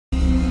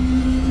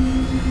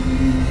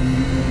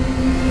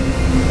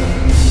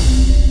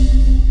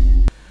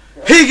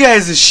Hey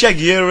guys, it's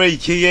Shaggy here,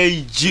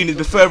 aka Genius.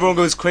 Before everyone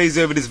goes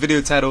crazy over this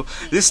video title,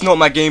 this is not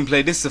my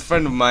gameplay, this is a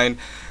friend of mine,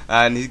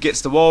 and he gets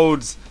the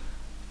world's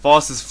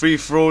fastest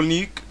free-for-all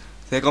nuke.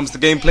 Here comes the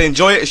gameplay,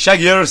 enjoy it.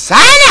 Shaggy here,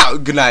 sign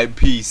out! Good night,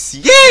 peace,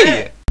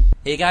 yeah!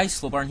 Hey guys,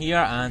 Slowburn here,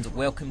 and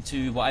welcome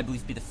to what I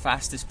believe to be the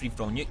fastest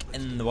free-for-all nuke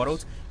in the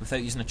world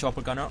without using a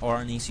chopper gunner or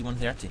an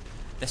AC-130.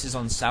 This is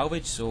on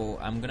salvage, so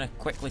I'm going to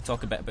quickly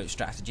talk a bit about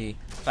strategy.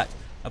 In fact,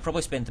 I'll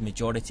probably spend the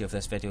majority of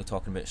this video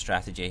talking about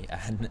strategy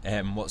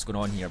and what's going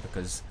on here,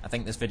 because I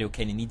think this video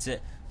kind of needs it,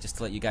 just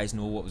to let you guys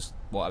know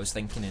what I was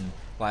thinking and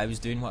why I was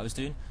doing what I was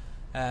doing.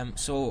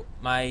 So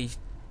my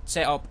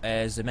setup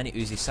is the Mini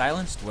Uzi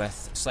silenced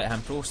with Sleight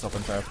Hand Pro, Stop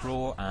and Power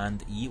Pro,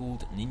 and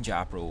Yield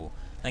Ninja Pro.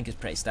 I think it's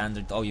pretty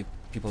standard. All you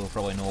people will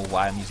probably know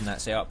why I'm using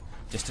that setup,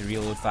 just to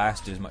reload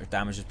fast, do as much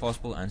damage as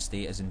possible, and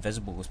stay as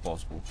invisible as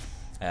possible.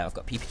 I've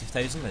got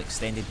PP2000 with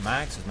extended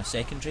mags as my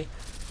secondary,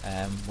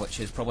 which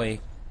is probably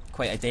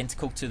quite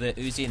identical to the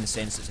Uzi in the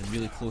sense it's a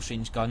really close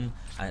range gun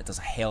and it does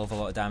a hell of a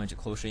lot of damage at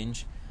close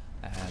range.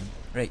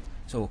 Right,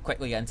 so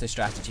quickly get into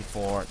strategy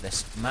for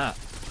this map.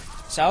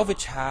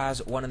 Salvage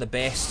has one of the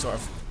best sort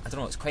of, I don't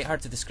know, it's quite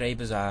hard to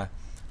describe as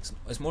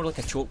it's more like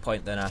a choke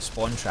point than a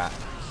spawn trap.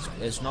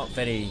 It's not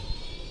very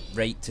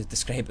right to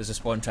describe it as a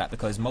spawn trap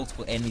because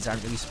multiple enemies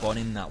aren't really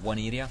spawning in that one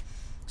area.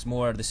 It's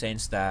more the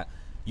sense that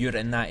you're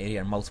in that area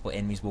and multiple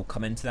enemies will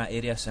come into that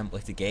area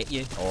simply to get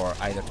you, or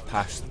either to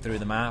pass through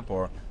the map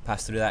or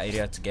pass through that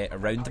area to get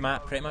around the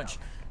map, pretty much.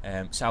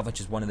 Salvage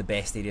is one of the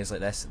best areas like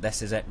this.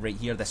 This is it right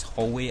here, this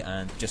hallway,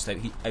 and just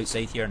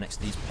outside here next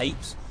to these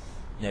pipes.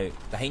 Now,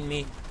 behind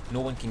me,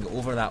 no one can get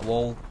over that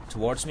wall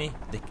towards me.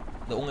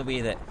 The only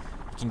way that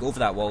you can go over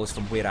that wall is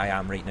from where I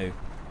am right now.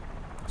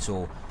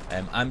 So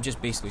I'm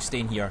just basically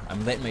staying here,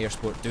 I'm letting my air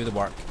support do the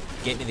work,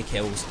 get me the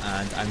kills,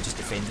 and I'm just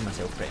defending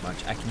myself pretty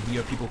much. I can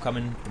hear people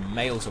coming from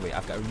miles away.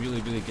 I've got a really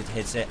good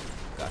headset,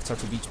 got a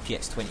Turtle Beach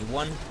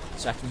PX21,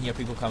 so I can hear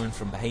people coming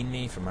from behind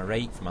me, from my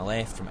right, from my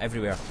left, from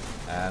everywhere.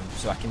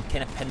 So I can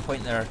kind of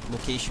pinpoint their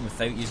location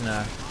without using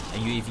a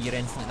UAV or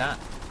anything like that.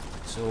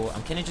 So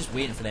I'm kind of just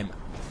waiting for them.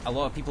 A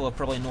lot of people have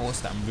probably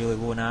noticed that I'm really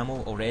low on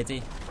ammo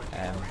already,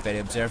 very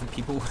observant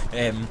people.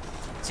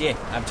 So yeah,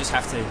 I just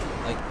have to,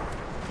 like,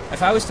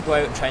 if I was to go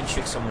out and try and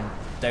shoot someone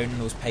down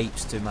those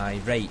pipes to my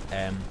right,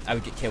 I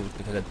would get killed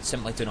because I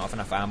simply do not have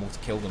enough ammo to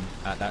kill them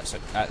at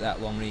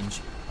that long range,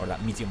 or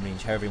that medium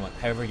range, however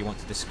you want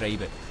to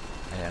describe it.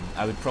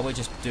 I would probably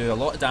just do a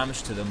lot of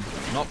damage to them,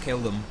 not kill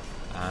them,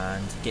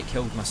 and get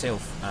killed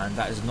myself, and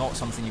that is not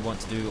something you want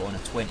to do on a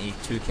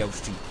 22 kill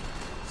streak,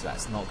 so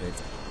that's not good.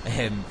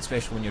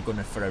 Especially when you're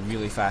going for a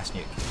really fast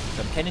nuke.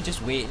 So I'm kind of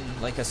just waiting,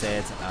 like I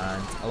said,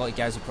 and a lot of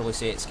guys will probably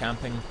say it's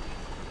camping.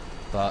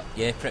 But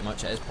yeah, pretty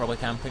much it is probably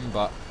camping,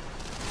 but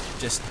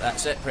just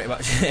that's it pretty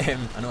much.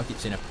 I know I keep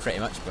saying it pretty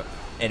much, but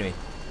anyway,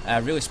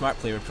 a really smart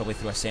player would probably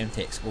throw a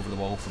Semtex over the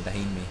wall from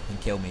behind me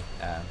and kill me,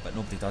 but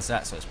nobody does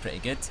that, so it's pretty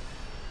good.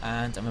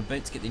 And I'm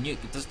about to get the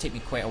nuke. It does take me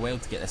quite a while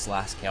to get this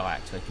last kill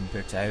actually,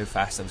 compared to how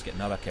fast I was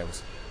getting other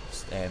kills.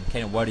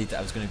 Kind of worried that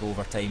I was going to go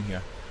over time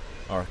here,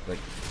 or like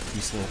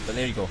be slow, but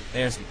there you go.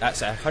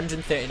 That's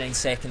 139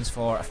 seconds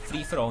for a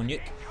free-for-all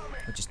nuke,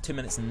 which is 2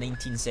 minutes and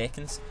 19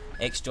 seconds.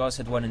 X-Jaws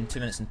had one in 2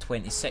 minutes and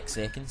 26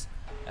 seconds,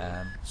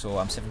 so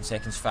I'm 7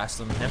 seconds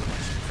faster than him, which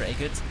is pretty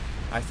good,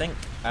 I think.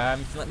 You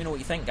can let me know what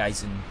you think,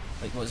 guys, and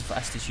like what's the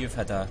fastest you've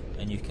had a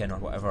nuke in or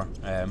whatever.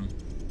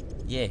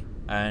 Yeah,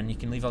 and you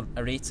can leave a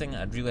rating.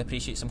 I'd really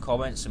appreciate some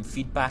comments, some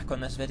feedback on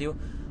this video.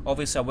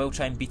 Obviously I will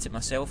try and beat it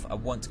myself. I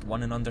want to get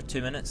one in under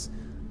 2 minutes,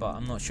 but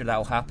I'm not sure that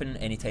will happen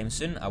anytime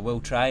soon. I will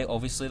try,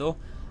 obviously though,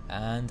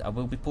 and I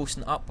will be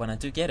posting up when I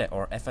do get it,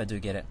 or if I do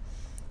get it.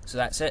 So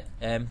that's it,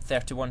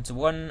 31 to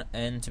 1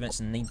 in 2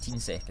 minutes and 19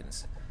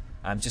 seconds.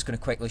 I'm just going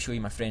to quickly show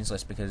you my friends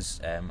list because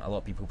a lot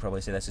of people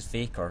probably say this is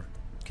fake or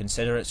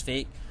consider it's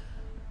fake.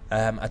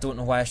 I don't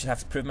know why I should have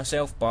to prove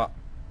myself, but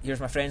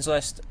here's my friends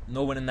list.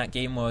 No one in that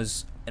game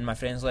was in my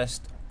friends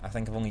list. I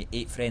think I've only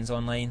 8 friends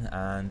online,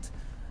 and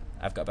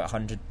I've got about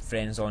 100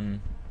 friends on.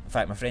 In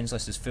fact, my friends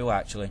list is full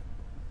actually,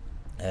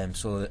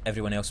 so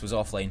everyone else was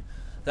offline.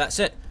 That's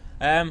it.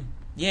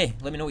 Yeah,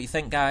 let me know what you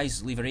think,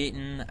 guys. Leave a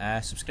rating,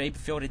 subscribe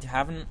if you already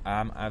haven't.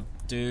 I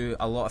do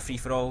a lot of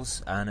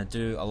free-for-alls and I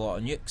do a lot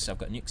of nukes. I've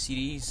got a nuke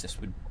series. This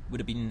would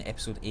have been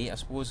episode 8, I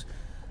suppose.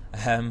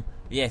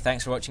 Yeah,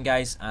 thanks for watching,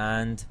 guys,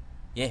 and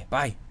yeah,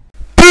 bye.